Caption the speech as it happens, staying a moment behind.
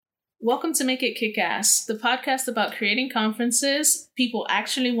Welcome to Make It Kick-Ass, the podcast about creating conferences people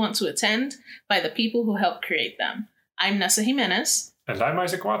actually want to attend by the people who help create them. I'm Nessa Jimenez. And I'm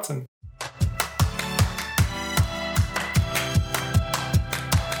Isaac Watson.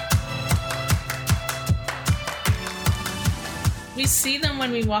 We see them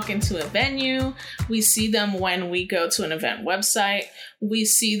when we walk into a venue. We see them when we go to an event website. We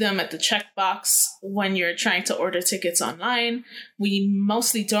see them at the checkbox when you're trying to order tickets online. We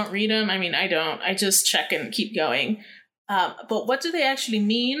mostly don't read them. I mean, I don't. I just check and keep going. But what do they actually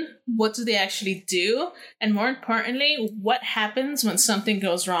mean? What do they actually do? And more importantly, what happens when something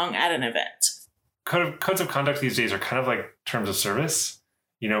goes wrong at an event? Codes of conduct these days are kind of like terms of service.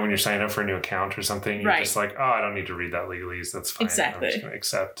 You know, when you're signing up for a new account or something, you're just like, oh, I don't need to read that legalese. That's fine. Exactly. I'm just going to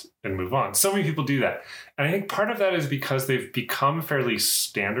accept and move on. So many people do that. And I think part of that is because they've become fairly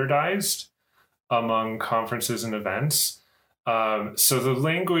standardized among conferences and events. So the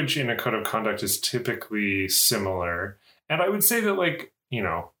language in a code of conduct is typically similar. And I would say that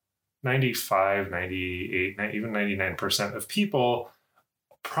 95, 98, even 99% of people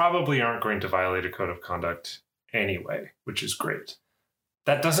probably aren't going to violate a code of conduct anyway, which is great.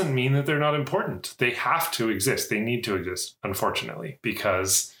 That doesn't mean that they're not important. They have to exist. They need to exist, unfortunately,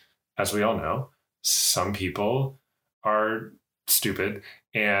 because, as we all know, some people are stupid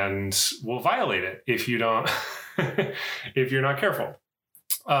and will violate it if you don't, if you're not careful.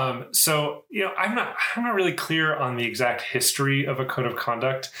 So, I'm not really clear on the exact history of a code of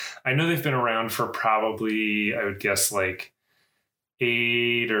conduct. I know they've been around for probably, I would guess,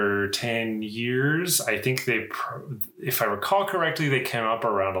 8 or 10 years. I think if I recall correctly, they came up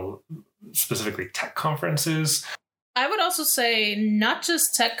around specifically tech conferences. I would also say not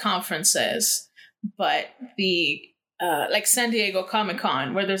just tech conferences, but the San Diego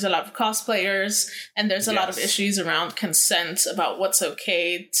Comic-Con, where there's a lot of cosplayers and there's a lot of issues around consent about what's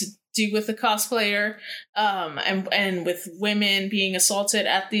okay to do with a cosplayer, and with women being assaulted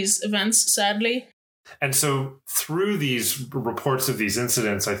at these events, sadly. And so through these reports of these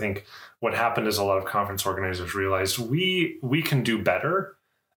incidents, I think what happened is a lot of conference organizers realized we can do better,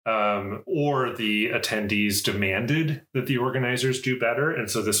 or the attendees demanded that the organizers do better. And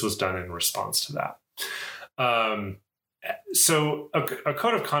so this was done in response to that. So a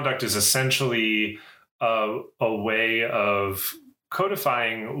code of conduct is essentially a way of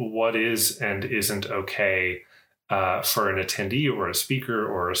codifying what is and isn't okay for an attendee or a speaker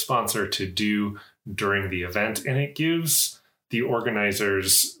or a sponsor to do during the event, and it gives the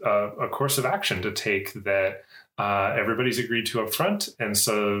organizers a course of action to take that everybody's agreed to up front, and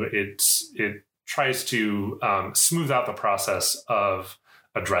so it tries to smooth out the process of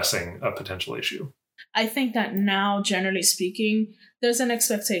addressing a potential issue. I think that now, generally speaking, there's an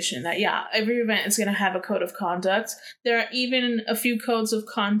expectation that, every event is going to have a code of conduct. There are even a few codes of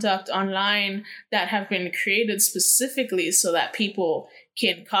conduct online that have been created specifically so that people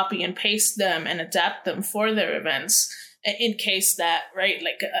can copy and paste them and adapt them for their events in case that,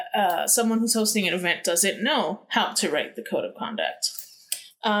 someone who's hosting an event doesn't know how to write the code of conduct.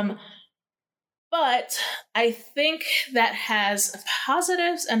 But I think that has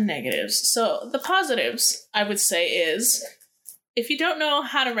positives and negatives. So the positives, I would say, is if you don't know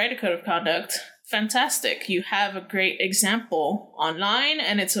how to write a code of conduct, fantastic. You have a great example online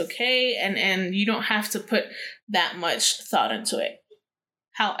and it's okay, and you don't have to put that much thought into it.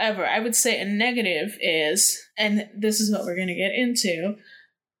 However, I would say a negative is, and this is what we're going to get into,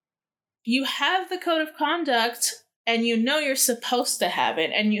 you have the code of conduct and you know you're supposed to have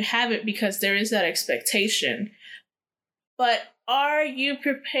it, and you have it because there is that expectation. But are you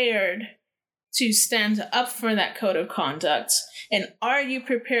prepared to stand up for that code of conduct? And are you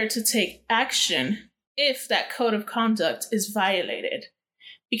prepared to take action if that code of conduct is violated?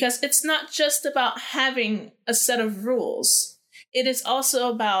 Because it's not just about having a set of rules. It is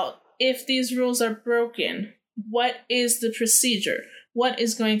also about, if these rules are broken, what is the procedure? What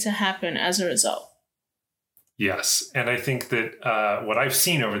is going to happen as a result? Yes. And I think that what I've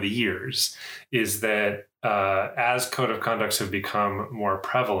seen over the years is that as code of conducts have become more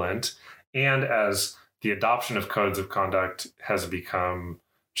prevalent, and as the adoption of codes of conduct has become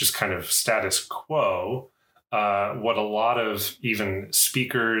just kind of status quo, what a lot of even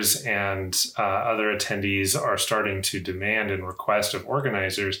speakers and other attendees are starting to demand and request of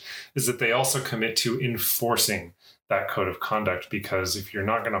organizers is that they also commit to enforcing that code of conduct, because if you're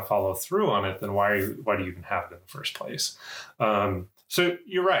not going to follow through on it, then why do you even have it in the first place? So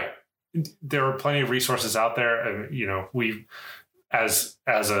you're right. There are plenty of resources out there. We, as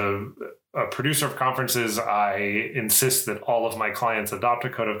a producer of conferences, I insist that all of my clients adopt a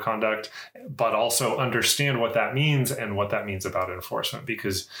code of conduct, but also understand what that means and what that means about enforcement,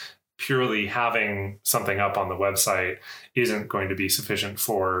 because purely having something up on the website isn't going to be sufficient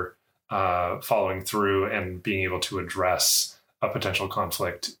for following through and being able to address a potential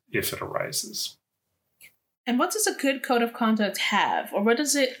conflict if it arises. And what does a good code of conduct have, or what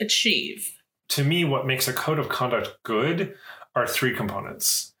does it achieve? To me, what makes a code of conduct good are three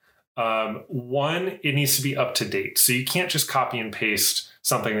components. One, it needs to be up to date. So you can't just copy and paste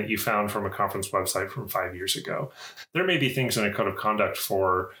something that you found from a conference website from 5 years ago. There may be things in a code of conduct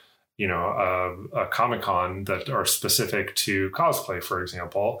for, a Comic-Con that are specific to cosplay, for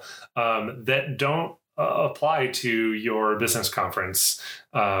example, that don't apply to your business conference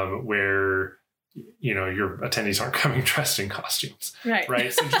where your attendees aren't coming dressed in costumes.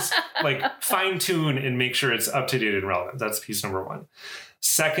 Right. So just like fine tune and make sure it's up to date and relevant. That's piece number one.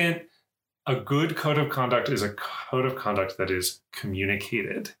 Second, a good code of conduct is a code of conduct that is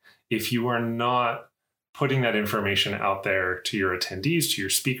communicated. If you are not putting that information out there to your attendees, to your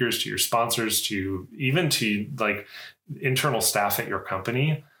speakers, to your sponsors, to like internal staff at your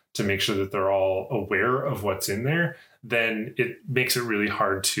company to make sure that they're all aware of what's in there, then it makes it really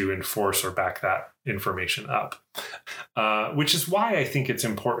hard to enforce or back that information up. Which is why I think it's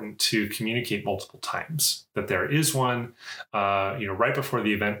important to communicate multiple times that there is one, right before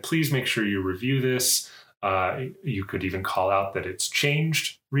the event. Please make sure you review this. You could even call out that it's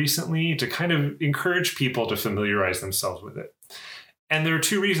changed recently to kind of encourage people to familiarize themselves with it. And there are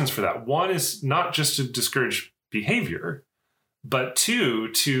two reasons for that. One is not just to discourage behavior, but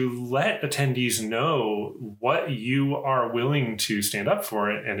two, to let attendees know what you are willing to stand up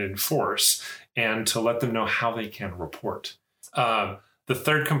for and enforce, and to let them know how they can report. The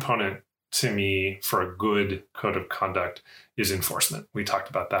third component to me for a good code of conduct is enforcement. We talked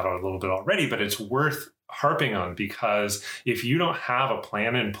about that a little bit already, but it's worth harping on, because if you don't have a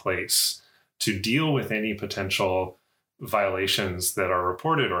plan in place to deal with any potential violations that are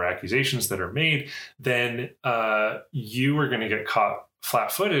reported or accusations that are made, then you are going to get caught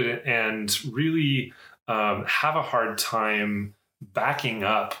flat-footed and really have a hard time backing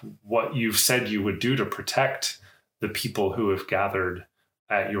up what you've said you would do to protect the people who have gathered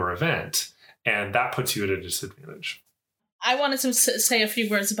at your event. And that puts you at a disadvantage. I wanted to say a few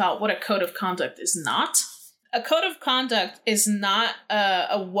words about what a code of conduct is not. A code of conduct is not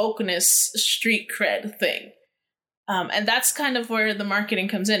a wokeness street cred thing. And that's kind of where the marketing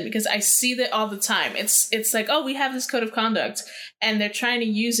comes in, because I see that all the time. It's like, oh, we have this code of conduct, and they're trying to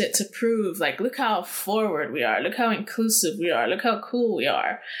use it to prove, like, look how forward we are, look how inclusive we are, look how cool we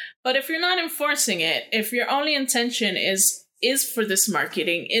are. But if you're not enforcing it, if your only intention is for this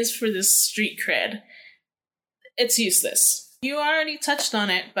marketing, is for this street cred, it's useless. You already touched on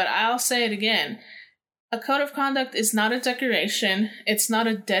it, but I'll say it again. A code of conduct is not a decoration. It's not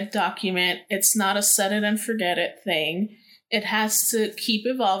a dead document. It's not a set it and forget it thing. It has to keep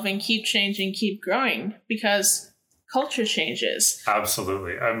evolving, keep changing, keep growing, because culture changes.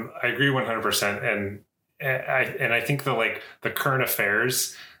 Absolutely. I agree 100%. And I think the current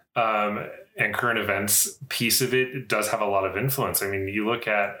affairs and current events piece of it does have a lot of influence. I mean, you look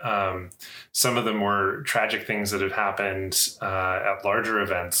at some of the more tragic things that have happened at larger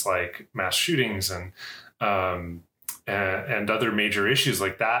events like mass shootings and other major issues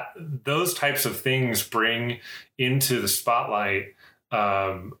like that. Those types of things bring into the spotlight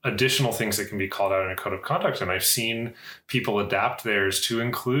additional things that can be called out in a code of conduct. And I've seen people adapt theirs to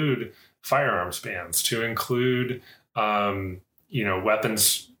include firearms bans, to include,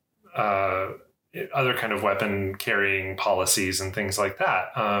 weapons, other kind of weapon carrying policies and things like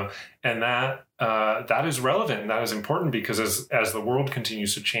that. And that is relevant and that is important, because as the world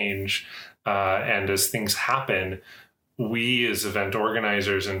continues to change and as things happen, we as event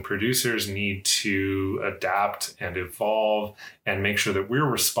organizers and producers need to adapt and evolve and make sure that we're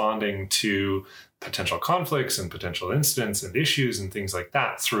responding to potential conflicts and potential incidents and issues and things like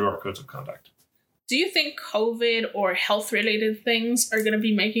that through our codes of conduct. Do you think COVID or health-related things are going to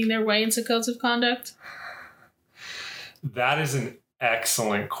be making their way into codes of conduct? That is an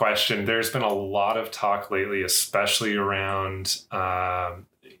excellent question. There's been a lot of talk lately, especially around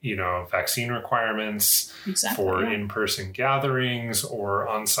vaccine requirements for in-person gatherings or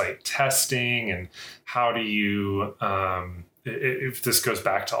on-site testing, and how do you if this goes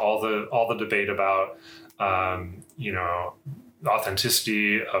back to all the debate about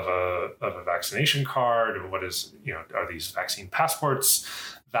authenticity of a vaccination card, and what is, are these vaccine passports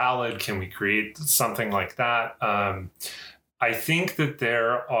valid? Can we create something like that? I think that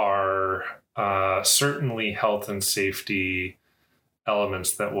there are certainly health and safety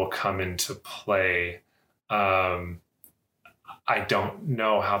elements that will come into play. I don't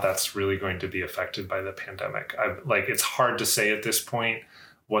know how that's really going to be affected by the pandemic. It's hard to say at this point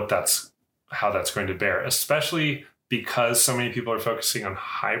how that's going to bear, especially because so many people are focusing on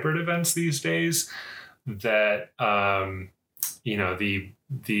hybrid events these days, that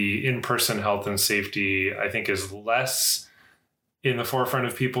the in-person health and safety, I think, is less in the forefront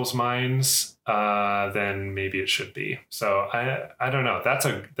of people's minds than maybe it should be. So I don't know.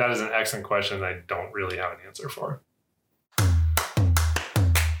 That is an excellent question that I don't really have an answer for.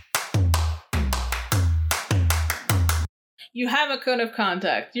 You have a code of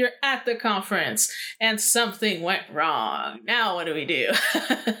conduct. You're at the conference and something went wrong. Now what do we do?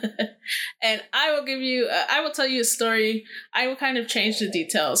 And I will tell you a story. I will kind of change the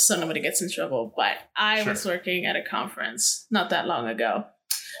details so nobody gets in trouble, but I was working at a conference not that long ago.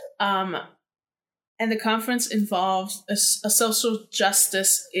 And the conference involved a social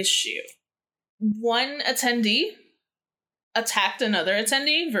justice issue. One attendee attacked another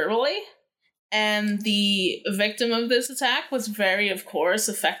attendee verbally. And the victim of this attack was very, of course,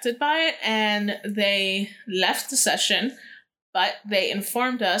 affected by it. And they left the session, but they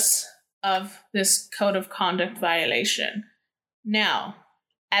informed us of this code of conduct violation. Now,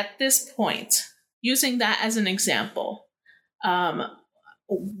 at this point, using that as an example,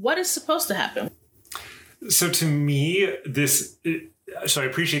 what is supposed to happen? So to me, so I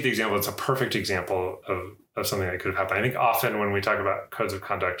appreciate the example. It's a perfect example of something that could have happened. I think often when we talk about codes of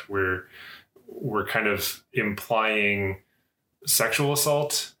conduct, we're kind of implying sexual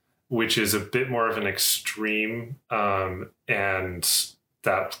assault, which is a bit more of an extreme, and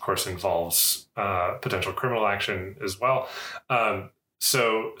that, of course, involves potential criminal action as well.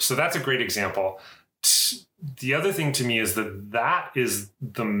 So that's a great example. The other thing to me is that is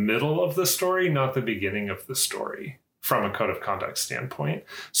the middle of the story, not the beginning of the story from a code of conduct standpoint.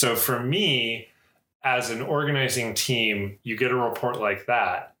 So for me, as an organizing team, you get a report like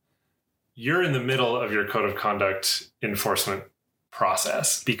that, you're in the middle of your code of conduct enforcement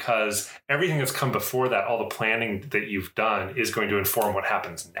process, because everything that's come before that, all the planning that you've done, is going to inform what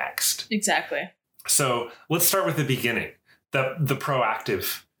happens next. Exactly. So let's start with the beginning, the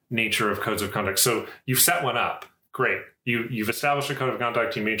proactive nature of codes of conduct. So you've set one up. Great. You've established a code of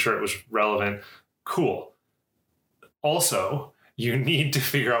conduct. You made sure it was relevant. Cool. Also, you need to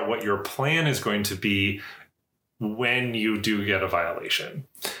figure out what your plan is going to be when you do get a violation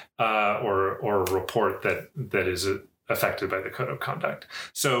or a report that is affected by the code of conduct.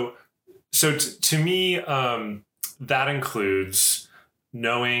 So to me, that includes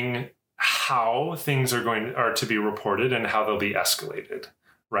knowing how things are to be reported and how they'll be escalated,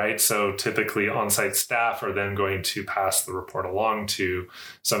 right? So typically on-site staff are then going to pass the report along to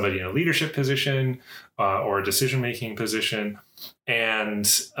somebody in a leadership position or a decision-making position. And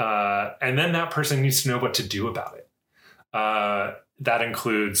then that person needs to know what to do about it. That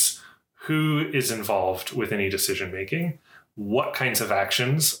includes who is involved with any decision-making, what kinds of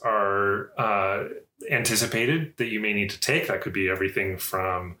actions are anticipated that you may need to take. That could be everything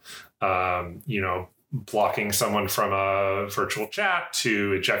from, blocking someone from a virtual chat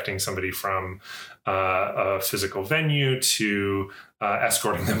to ejecting somebody from a physical venue to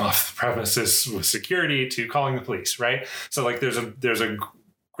escorting them off the premises with security to calling the police, right? So like there's a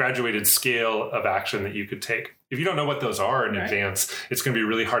graduated scale of action that you could take. If you don't know what those are in advance, it's going to be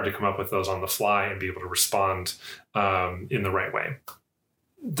really hard to come up with those on the fly and be able to respond in the right way.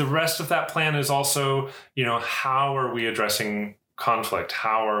 The rest of that plan is also, how are we addressing conflict?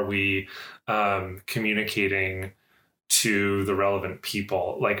 How are we communicating to the relevant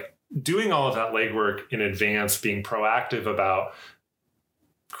people? Like doing all of that legwork in advance, being proactive about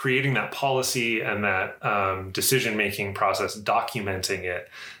creating that policy and that decision-making process, documenting it,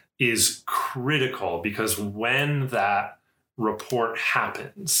 is critical, because when that report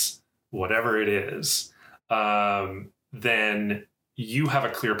happens, whatever it is, then you have a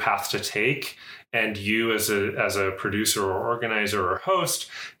clear path to take, and you as a producer or organizer or host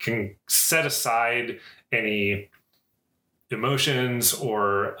can set aside any emotions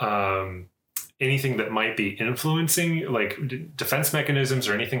or anything that might be influencing, like defense mechanisms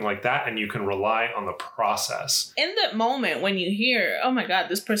or anything like that, and you can rely on the process. In that moment when you hear, oh my God,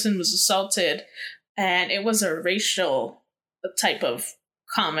 this person was assaulted, and it was a racial type of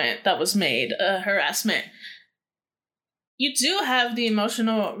comment that was made, harassment, you do have the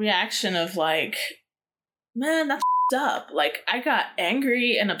emotional reaction of like, man, that's up. Like, I got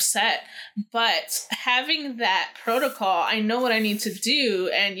angry and upset, but having that protocol, I know what I need to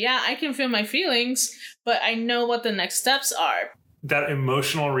do. And yeah, I can feel my feelings, but I know what the next steps are. That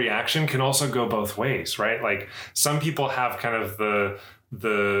emotional reaction can also go both ways, right? Like some people have kind of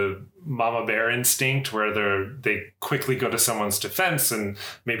the mama bear instinct where they quickly go to someone's defense and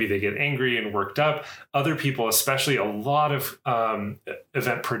maybe they get angry and worked up. Other people, especially a lot of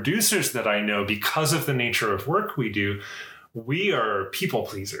event producers that I know, because of the nature of work we do, we are people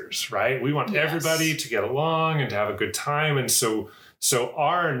pleasers, right? We want everybody to get along and to have a good time. And so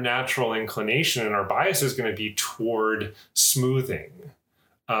our natural inclination and our bias is going to be toward smoothing,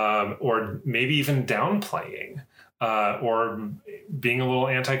 or maybe even downplaying, or being a little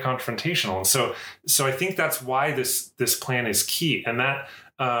anti-confrontational. And so I think that's why this plan is key. And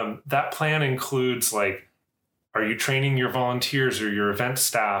that plan includes, like, are you training your volunteers or your event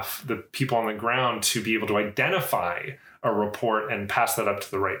staff, the people on the ground, to be able to identify a report and pass that up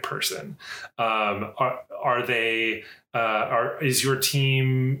to the right person? Is your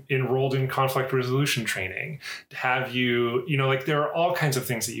team enrolled in conflict resolution training? Have you, like, there are all kinds of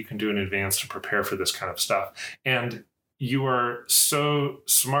things that you can do in advance to prepare for this kind of stuff. And you are so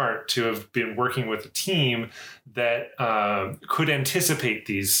smart to have been working with a team that could anticipate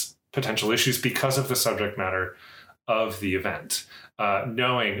these potential issues because of the subject matter of the event.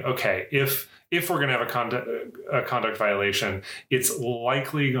 Knowing, okay, if we're going to have a conduct violation, it's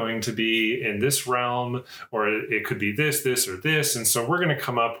likely going to be in this realm, or it could be this, or this. And so we're going to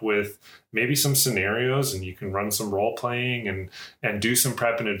come up with maybe some scenarios, and you can run some role playing and do some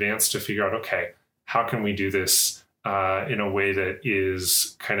prep in advance to figure out, okay, how can we do this in a way that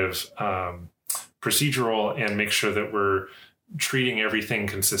is kind of procedural and make sure that we're treating everything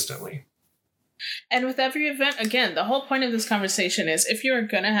consistently. And with every event, again, the whole point of this conversation is, if you're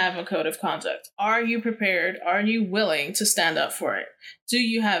going to have a code of conduct, are you prepared? Are you willing to stand up for it? Do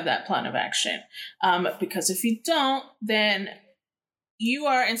you have that plan of action? Because if you don't, then you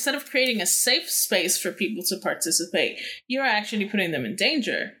are, instead of creating a safe space for people to participate, you're actually putting them in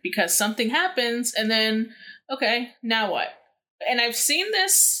danger, because something happens and then, okay, now what? And I've seen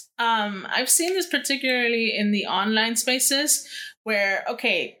this particularly in the online spaces where,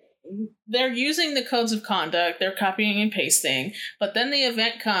 okay, they're using the codes of conduct, they're copying and pasting, but then the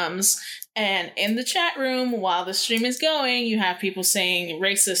event comes, and in the chat room while the stream is going, you have people saying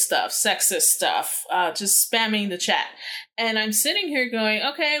racist stuff, sexist stuff, just spamming the chat. And I'm sitting here going,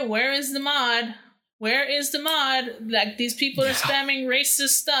 okay, where is the mod? Where is the mod? Like, these people are spamming racist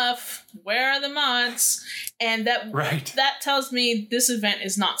stuff. Where are the mods? And that tells me this event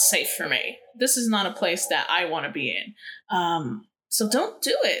is not safe for me. This is not a place that I want to be in. So don't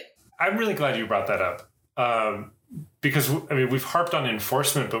do it. I'm really glad you brought that up, because, I mean, we've harped on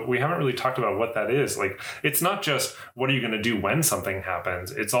enforcement, but we haven't really talked about what that is. Like, it's not just what are you going to do when something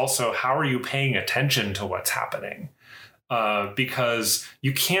happens. It's also, how are you paying attention to what's happening? Because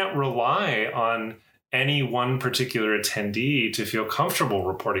you can't rely on any one particular attendee to feel comfortable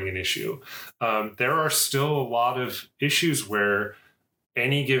reporting an issue. There are still a lot of issues where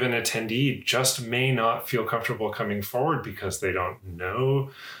any given attendee just may not feel comfortable coming forward because they don't know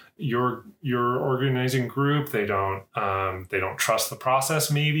your organizing group. They don't trust the process.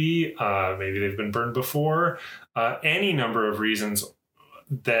 Maybe they've been burned before. Any number of reasons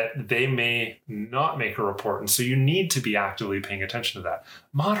that they may not make a report. And so you need to be actively paying attention to that.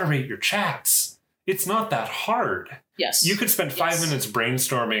 Moderate your chats. It's not that hard. Yes. You could spend 5 minutes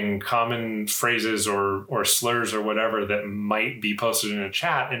brainstorming common phrases or slurs or whatever that might be posted in a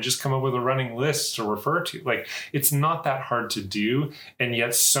chat and just come up with a running list to refer to. Like, it's not that hard to do. And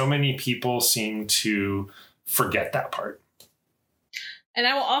yet so many people seem to forget that part. And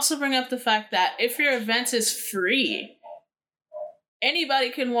I will also bring up the fact that if your event is free, anybody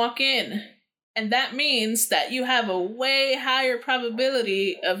can walk in. And that means that you have a way higher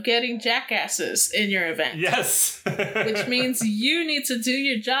probability of getting jackasses in your event. Yes. Which means you need to do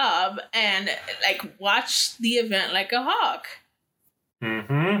your job and, like, watch the event like a hawk.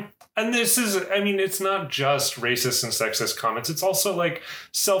 Mm-hmm. And this is, I mean, it's not just racist and sexist comments. It's also like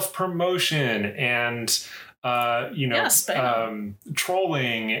self-promotion and,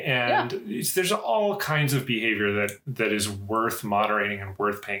 trolling. And there's all kinds of behavior that is worth moderating and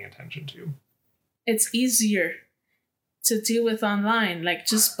worth paying attention to. It's easier to deal with online. Like,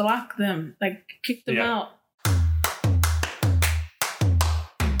 just block them, like, kick them out.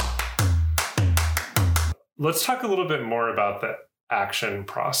 Let's talk a little bit more about the action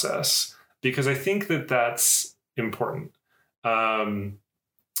process, because I think that that's important.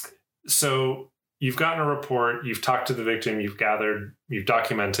 So you've gotten a report, you've talked to the victim, you've gathered, you've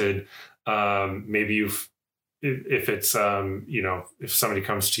documented, maybe if it's, if somebody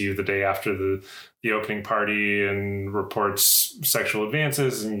comes to you the day after the opening party and reports sexual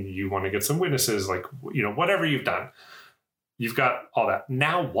advances and you want to get some witnesses, like, whatever you've done, you've got all that.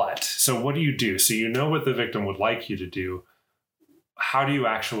 Now what? So what do you do? So you know what the victim would like you to do. how do you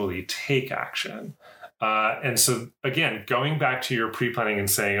actually take action? And so, again, going back to your pre-planning and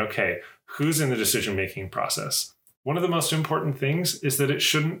saying, okay, who's in the decision-making process? One of the most important things is that it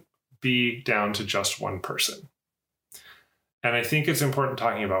shouldn't be down to just one person. And I think it's important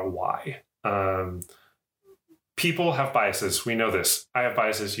talking about why. People have biases. We know this. I have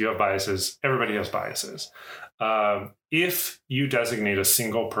biases. You have biases. Everybody has biases. If you designate a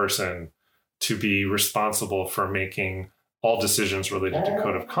single person to be responsible for making all decisions related to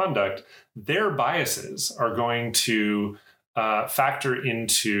code of conduct, their biases are going to factor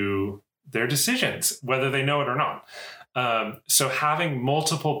into their decisions, whether they know it or not. So having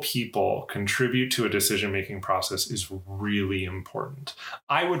multiple people contribute to a decision-making process is really important.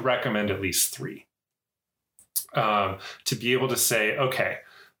 I would recommend at least 3 to be able to say, okay,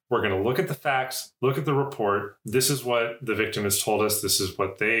 we're going to look at the facts, look at the report. This is what the victim has told us. This is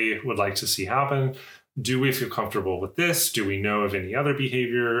what they would like to see happen. Do we feel comfortable with this? Do we know of any other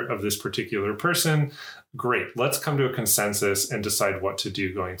behavior of this particular person? Great. Let's come to a consensus and decide what to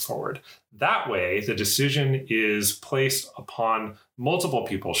do going forward. That way, the decision is placed upon multiple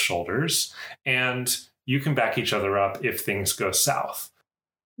people's shoulders, and you can back each other up if things go south.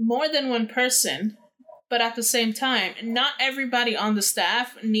 More than one person, but at the same time, not everybody on the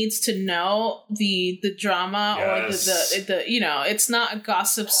staff needs to know the drama. Yes. Or the it's not a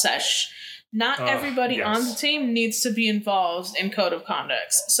gossip sesh. Not everybody on the team needs to be involved in code of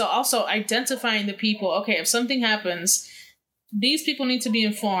conduct. So also identifying the people, okay, if something happens, these people need to be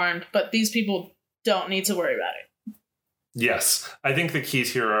informed, but these people don't need to worry about it. Yes. I think the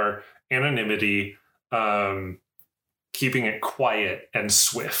keys here are anonymity, keeping it quiet and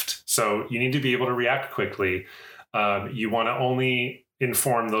swift. So you need to be able to react quickly. You want to only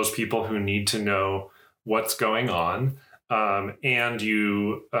inform those people who need to know what's going on. And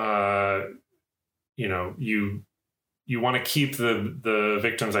you want to keep the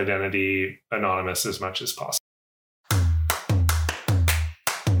victim's identity anonymous as much as possible.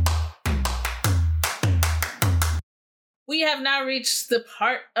 We have now reached the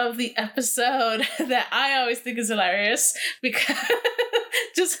part of the episode that I always think is hilarious, because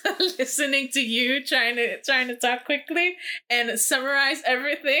just listening to you trying to talk quickly and summarize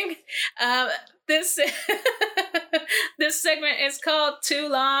everything. This segment is called Too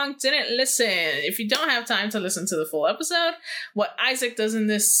Long Didn't Listen. If you don't have time to listen to the full episode, what Isaac does in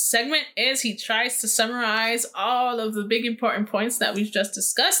this segment is he tries to summarize all of the big important points that we've just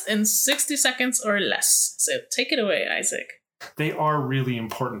discussed in 60 seconds or less. So take it away, Isaac. They are really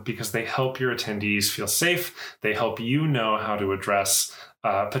important because they help your attendees feel safe. They help you know how to address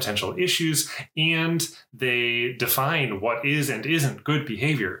potential issues, and they define what is and isn't good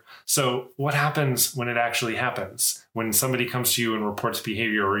behavior. So what happens when it actually happens? When somebody comes to you and reports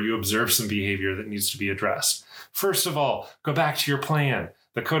behavior, or you observe some behavior that needs to be addressed? First of all, go back to your plan.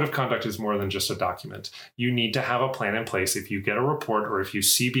 The code of conduct is more than just a document. You need to have a plan in place. If you get a report or if you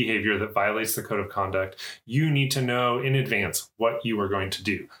see behavior that violates the code of conduct, you need to know in advance what you are going to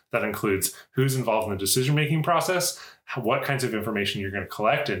do. That includes who's involved in the decision-making process, what kinds of information you're going to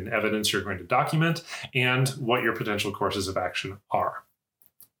collect and evidence you're going to document, and what your potential courses of action are.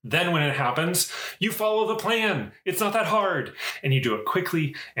 Then when it happens, you follow the plan. It's not that hard. And you do it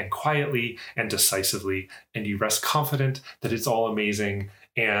quickly and quietly and decisively, and you rest confident that it's all amazing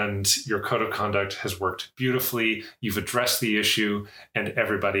and your code of conduct has worked beautifully. You've addressed the issue and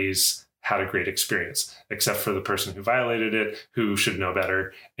everybody's had a great experience, except for the person who violated it, who should know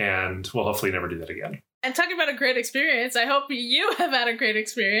better and will hopefully never do that again. And talking about a great experience, I hope you have had a great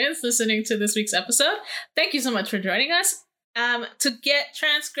experience listening to this week's episode. Thank you so much for joining us. To get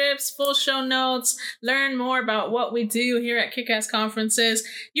transcripts, full show notes, learn more about what we do here at Kickass Conferences,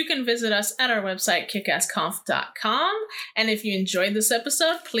 you can visit us at our website, kickassconf.com. And if you enjoyed this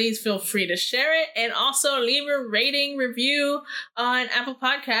episode, please feel free to share it, and also leave a rating review on Apple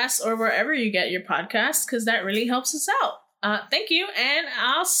Podcasts or wherever you get your podcasts, because that really helps us out. Thank you, and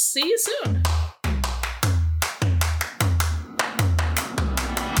I'll see you soon.